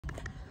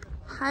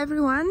Hi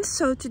everyone,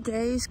 so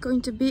today is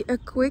going to be a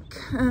quick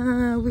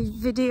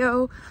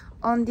video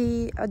on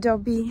the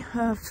Adobe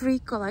free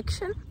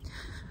collection.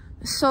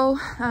 So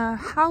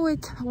how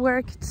it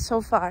worked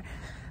so far.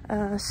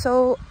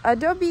 So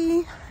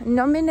Adobe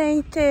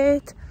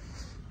nominated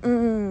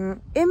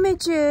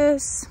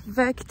images,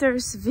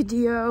 vectors,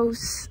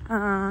 videos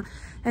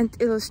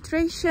and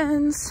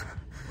illustrations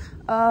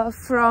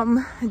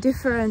from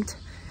different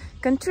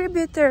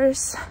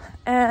contributors,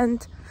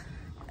 and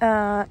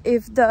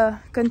if the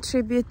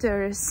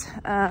contributors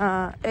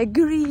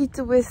agreed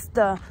with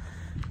the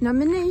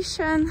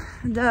nomination,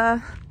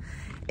 the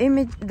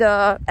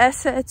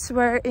assets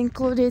were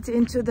included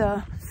into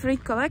the free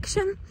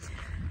collection,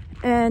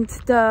 and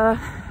the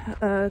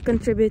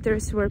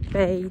contributors were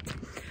paid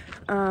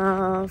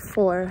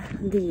for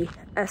the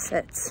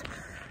assets.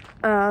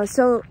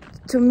 So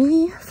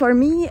for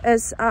me,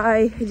 as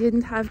I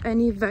didn't have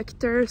any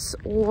vectors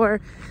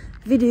or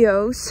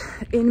videos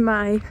in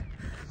my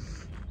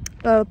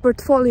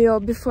portfolio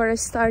before I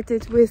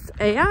started with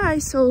AI,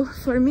 so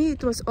for me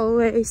it was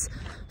always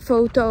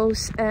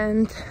photos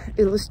and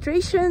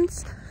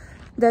illustrations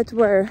that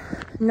were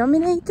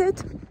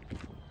nominated.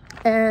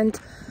 And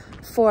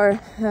for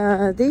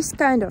these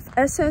kind of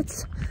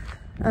assets,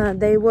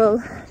 they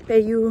will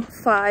pay you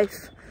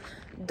 $5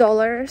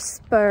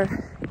 per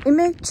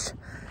image.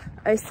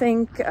 I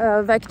think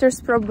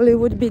vectors probably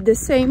would be the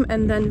same,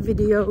 and then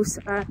videos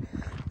are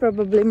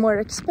probably more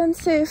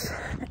expensive.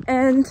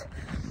 And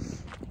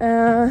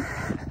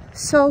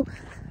so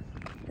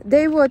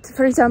they would,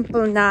 for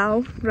example,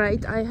 now,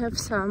 right, I have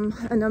some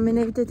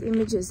nominated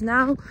images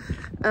now.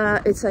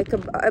 It's like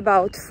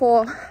about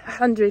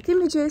 400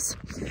 images,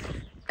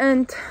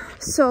 and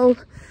so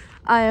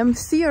I am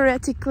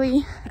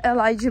theoretically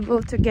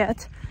eligible to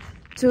get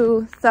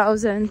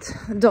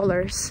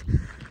 $2,000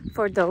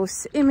 for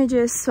those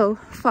images, so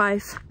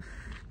 $5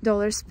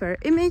 per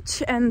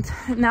image. And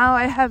now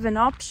I have an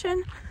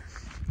option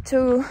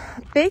to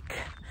pick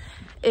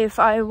if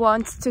I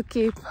want to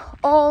keep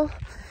all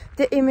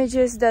the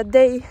images that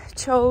they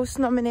chose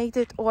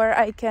nominated, or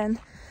I can,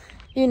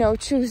 you know,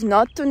 choose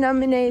not to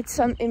nominate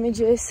some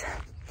images.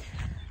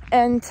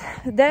 And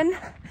then,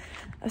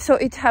 so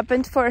it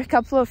happened for a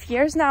couple of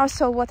years now.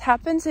 So what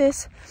happens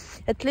is,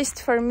 at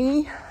least for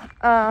me,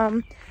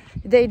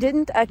 they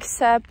didn't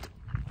accept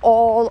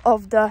all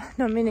of the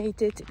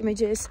nominated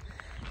images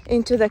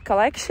into the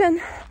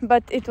collection,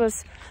 but it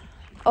was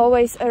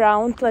always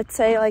around, let's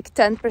say, like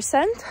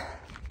 10%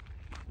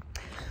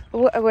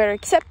 were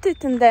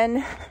accepted, and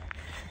then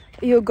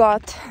you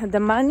got the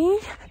money,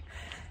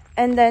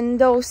 and then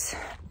those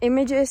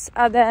images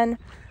are then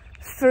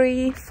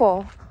free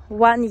for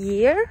 1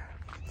 year.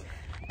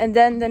 And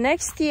then the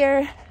next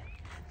year,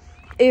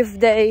 if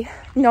they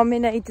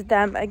nominate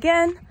them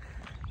again,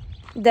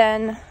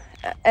 then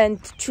and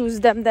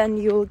choose them, then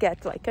you'll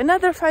get like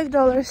another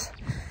 $5,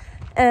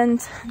 and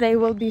they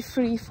will be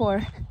free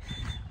for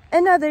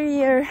another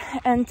year.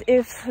 And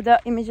if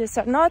the images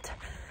are not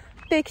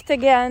picked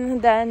again,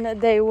 then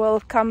they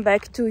will come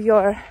back to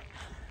your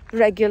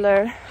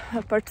regular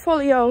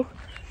portfolio,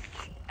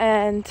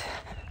 and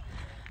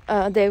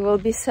they will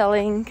be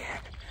selling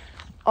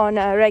on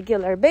a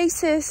regular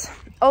basis.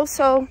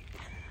 Also,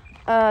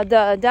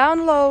 the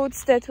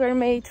downloads that were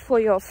made for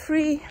your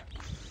free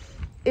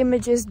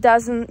images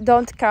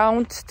don't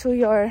count to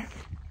your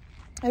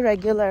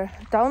regular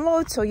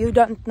download, so you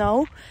don't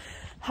know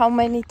how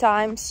many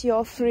times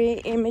your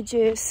free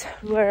images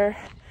were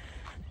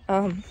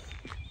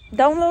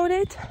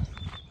downloaded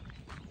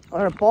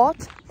or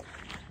bought.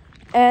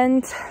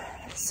 And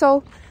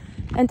so,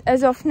 and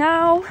as of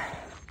now,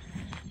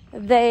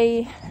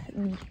 they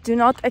do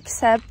not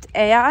accept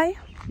AI,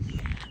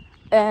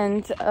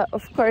 and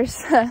of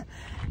course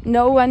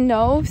no one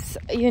knows,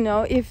 you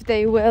know, if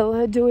they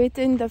will do it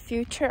in the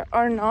future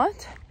or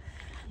not.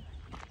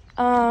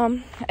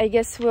 I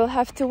guess we'll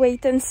have to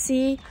wait and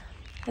see.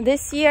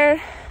 This year,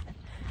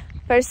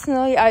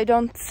 personally, I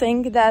don't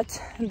think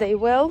that they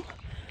will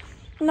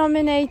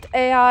nominate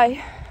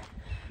AI,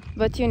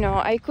 but you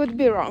know, I could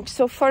be wrong.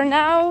 So for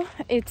now,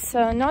 it's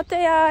not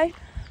AI.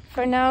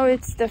 For now,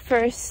 it's the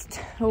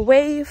first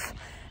wave,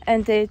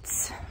 and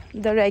it's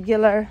the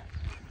regular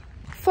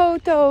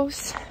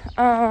photos.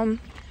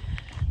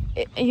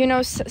 You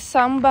know,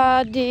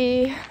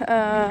 somebody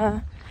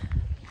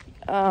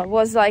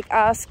was like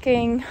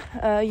asking,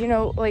 you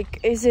know, like,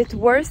 is it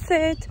worth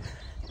it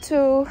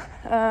to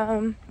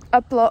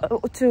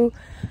upload, to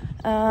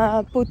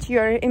put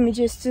your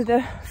images to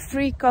the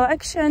free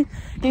collection?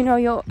 You know,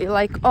 you'll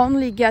like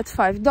only get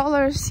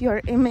 $5. Your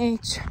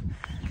image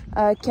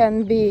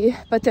can be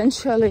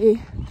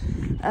potentially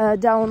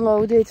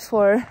downloaded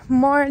for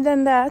more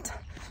than that.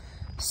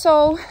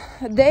 So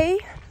they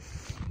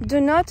do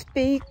not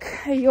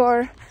pick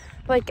your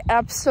like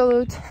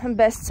absolute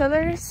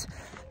bestsellers.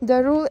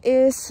 The rule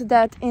is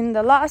that in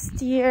the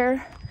last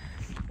year,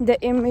 the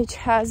image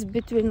has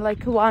between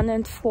like 1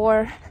 and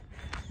 4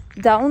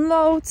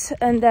 downloads,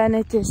 and then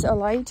it is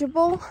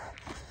eligible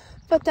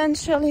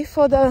potentially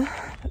for the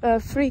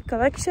free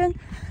collection.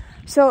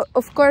 So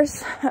of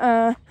course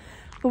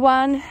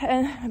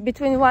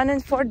between 1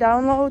 and 4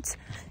 downloads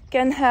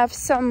can have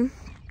some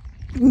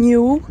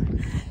new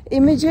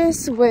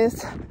images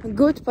with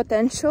good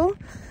potential.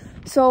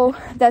 So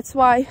that's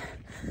why,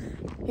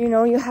 you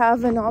know, you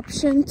have an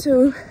option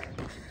to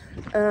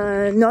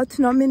not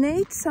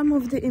nominate some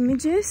of the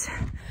images.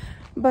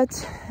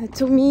 But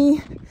to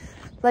me,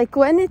 like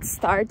when it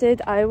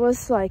started, I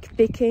was like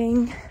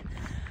picking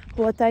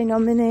what I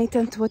nominate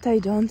and what I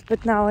don't,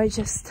 but now I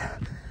just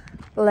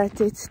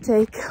let it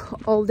take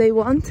all they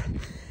want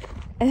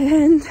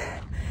and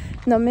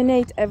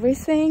nominate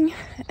everything.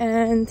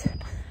 And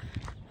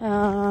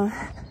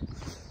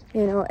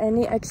you know,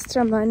 any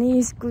extra money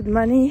is good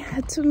money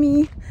to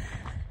me.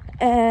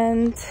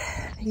 And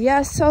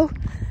yeah, so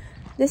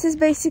this is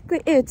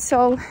basically it.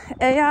 So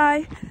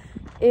AI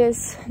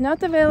is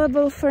not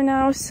available for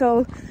now,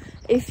 so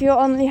if you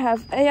only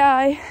have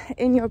AI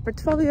in your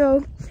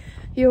portfolio,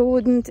 you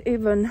wouldn't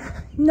even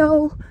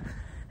know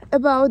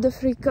about the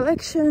free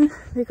collection,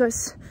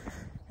 because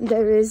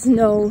there is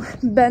no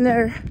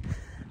banner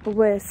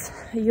with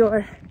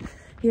your,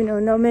 you know,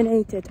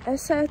 nominated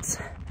assets.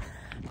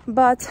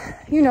 But,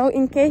 you know,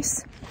 in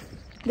case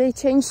they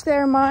change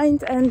their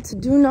mind and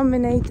do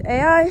nominate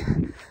AI,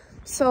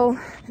 so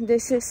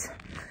this is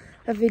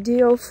a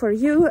video for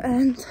you,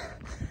 and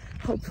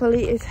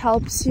hopefully it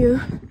helps you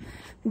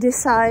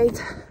decide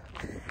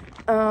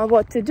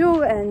what to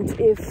do and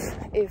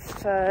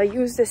if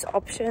use this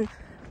option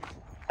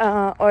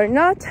or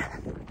not.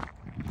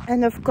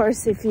 And of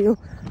course, if you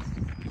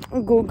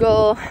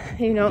Google,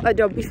 you know,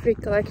 Adobe free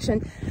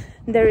collection,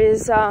 there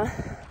is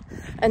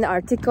an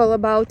article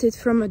about it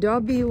from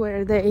Adobe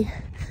where they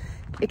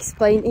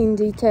explain in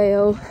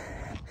detail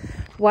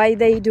why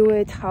they do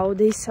it, how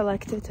they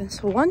select it, and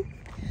so on.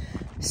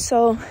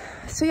 So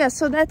yeah,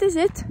 so that is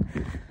it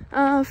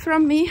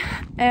from me,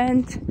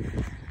 and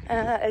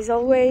as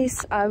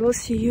always, I will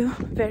see you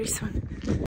very soon.